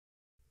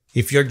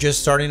If you're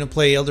just starting to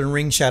play Elden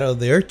Ring Shadow of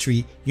the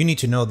Erdtree, you need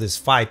to know these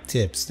 5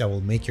 tips that will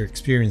make your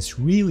experience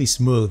really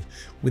smooth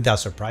without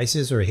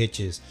surprises or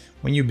hitches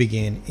when you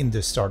begin in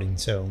the starting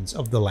zones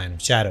of the Land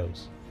of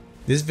Shadows.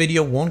 This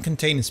video won't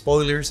contain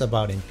spoilers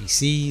about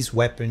NPCs,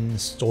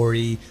 weapons,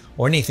 story,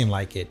 or anything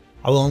like it.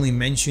 I will only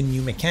mention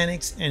new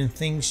mechanics and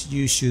things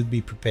you should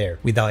be prepared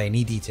without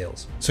any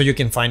details, so you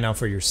can find out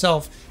for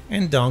yourself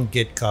and don't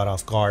get caught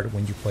off guard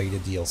when you play the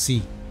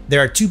DLC. There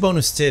are 2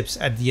 bonus tips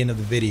at the end of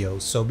the video,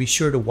 so be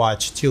sure to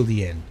watch till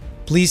the end.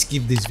 Please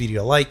give this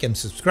video a like and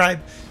subscribe,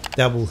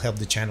 that will help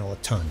the channel a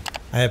ton.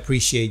 I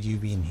appreciate you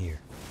being here.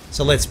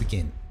 So let's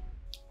begin.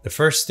 The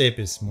first tip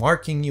is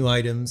marking new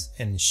items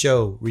and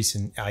show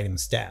recent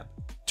items tab.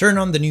 Turn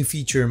on the new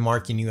feature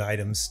marking new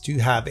items to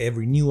have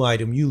every new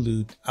item you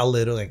loot a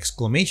little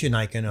exclamation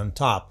icon on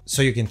top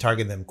so you can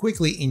target them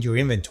quickly in your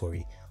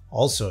inventory.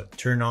 Also,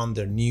 turn on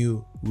the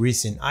new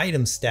recent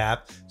items tab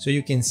so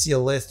you can see a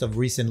list of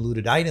recent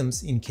looted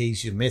items in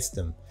case you missed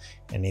them.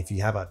 And if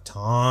you have a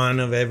ton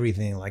of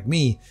everything like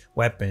me,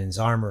 weapons,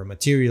 armor,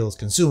 materials,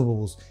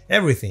 consumables,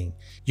 everything,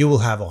 you will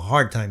have a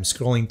hard time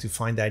scrolling to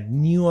find that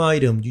new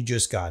item you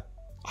just got.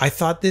 I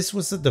thought this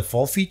was the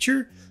default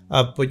feature,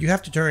 but you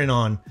have to turn it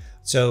on.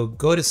 So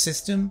go to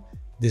System,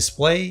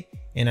 Display,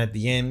 and at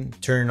the end,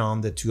 turn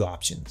on the 2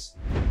 options.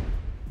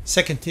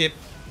 Second tip,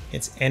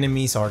 its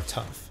enemies are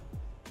tough.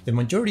 The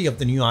majority of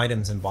the new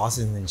items and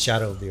bosses in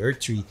Shadow of the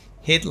Erdtree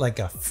hit like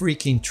a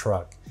freaking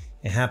truck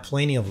and have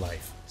plenty of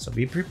life. So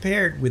be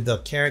prepared with the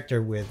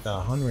character with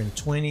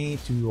 120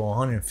 to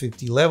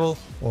 150 level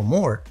or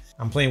more.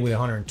 I'm playing with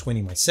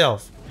 120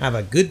 myself. Have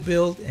a good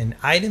build and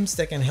items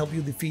that can help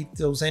you defeat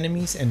those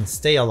enemies and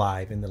stay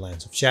alive in the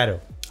Lands of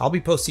Shadow. I'll be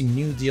posting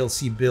new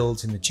DLC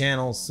builds in the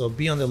channel, so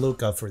be on the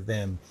lookout for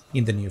them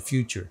in the near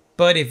future.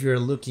 But if you're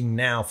looking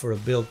now for a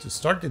build to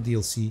start the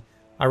DLC,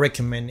 I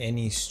recommend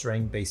any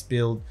strength-based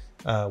build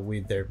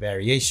with their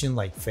variation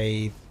like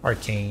Faith,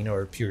 Arcane,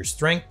 or Pure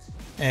Strength,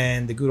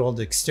 and the good old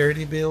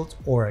Dexterity build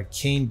or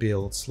Arcane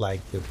builds like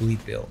the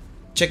Bleed build.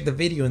 Check the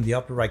video in the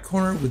upper right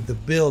corner with the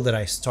build that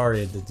I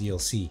started the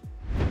DLC.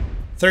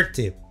 Third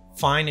tip,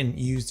 find and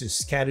use the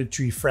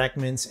Scadutree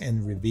Fragments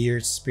and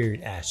Revered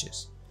Spirit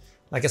Ashes.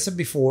 Like I said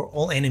before,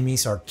 all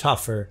enemies are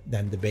tougher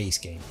than the base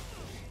game.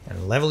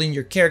 And leveling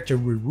your character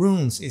with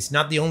runes is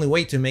not the only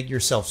way to make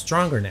yourself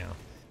stronger now.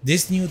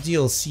 This new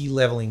DLC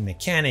leveling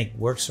mechanic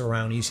works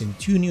around using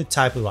 2 new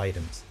types of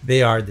items.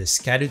 They are the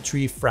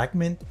Scadutree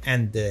Fragment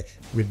and the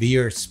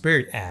Revered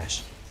Spirit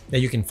Ash that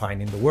you can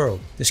find in the world.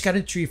 The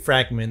Scadutree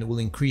Fragment will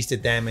increase the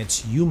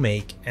damage you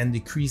make and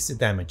decrease the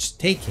damage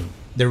taken.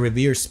 The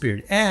Revered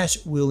Spirit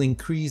Ash will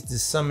increase the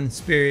Summon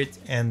Spirit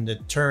and the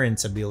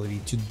Torrent's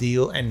ability to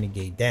deal and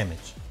negate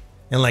damage.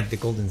 And like the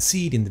Golden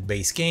Seed in the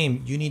base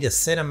game, you need a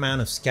set amount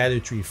of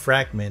Scadutree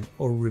Fragment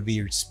or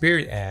Revered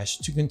Spirit Ash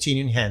to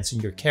continue enhancing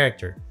your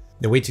character.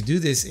 The way to do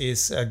this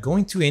is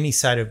going to any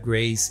site of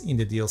grace in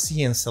the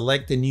DLC and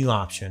select the new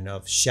option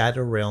of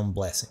Shadow Realm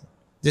Blessing.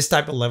 This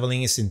type of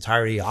leveling is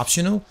entirely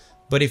optional,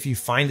 but if you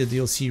find the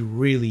DLC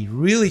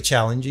really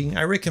challenging,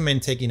 I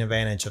recommend taking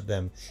advantage of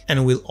them, and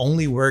it will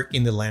only work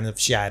in the Land of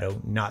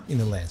Shadow, not in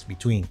the lands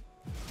between.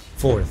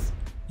 Fourth,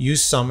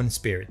 use Summon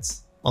Spirits.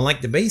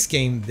 Unlike the base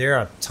game, there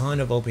are a ton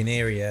of open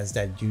areas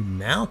that you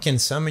now can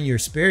summon your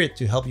spirit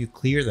to help you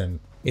clear them.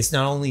 It's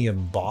not only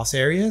in boss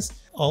areas,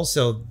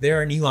 also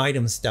there are new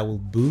items that will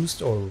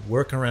boost or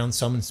work around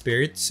summon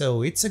spirits,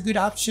 so it's a good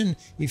option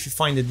if you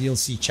find the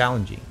DLC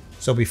challenging.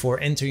 So before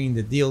entering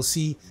the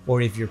DLC,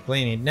 or if you're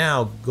playing it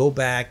now, go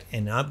back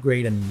and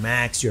upgrade and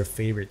max your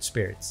favorite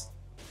spirits.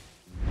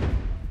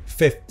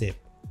 Fifth tip,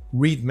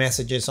 read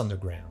messages on the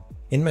ground.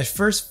 In my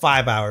first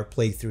 5-hour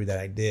playthrough that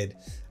I did,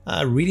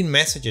 reading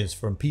messages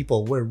from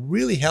people were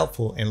really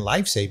helpful and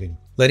life-saving,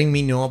 letting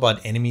me know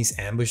about enemies'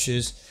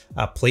 ambushes,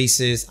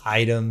 places,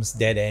 items,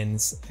 dead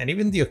ends, and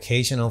even the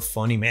occasional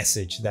funny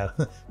message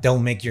that'll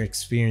make your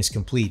experience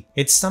complete.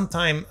 It's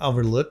sometimes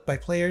overlooked by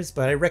players,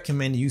 but I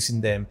recommend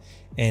using them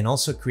and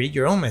also create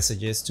your own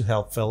messages to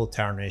help fellow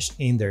Tarnished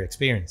in their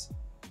experience.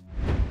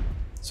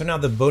 So now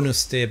the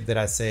bonus tip that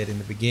I said in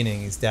the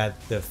beginning is that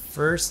the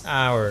first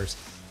hours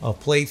of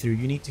playthrough,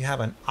 you need to have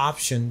an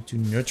option to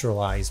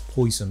neutralize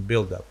poison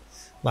buildup,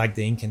 like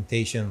the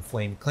incantation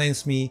Flame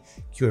Cleanse Me,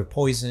 Cure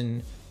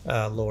Poison,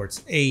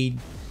 Lord's Aid,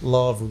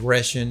 Law of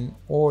Regression,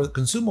 or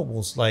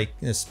consumables like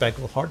the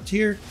Speckled Heart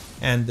Tear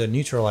and the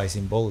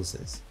neutralizing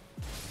boluses.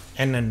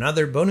 And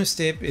another bonus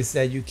tip is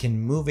that you can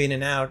move in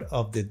and out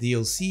of the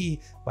DLC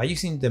by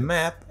using the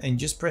map and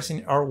just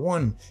pressing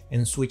R1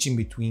 and switching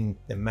between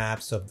the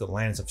maps of the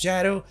Lands of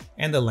Shadow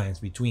and the lands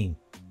between.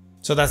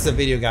 So that's the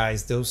video,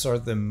 guys. Those are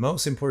the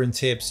most important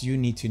tips you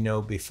need to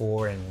know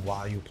before and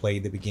while you play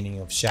the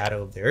beginning of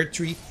Shadow of the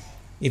Erdtree.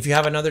 If you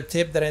have another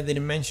tip that I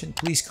didn't mention,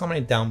 please comment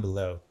it down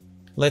below.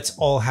 Let's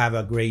all have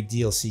a great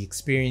DLC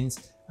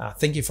experience.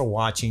 Thank you for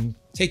watching.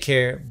 Take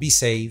care, be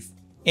safe,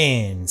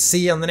 and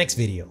see you on the next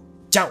video.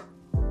 Ciao!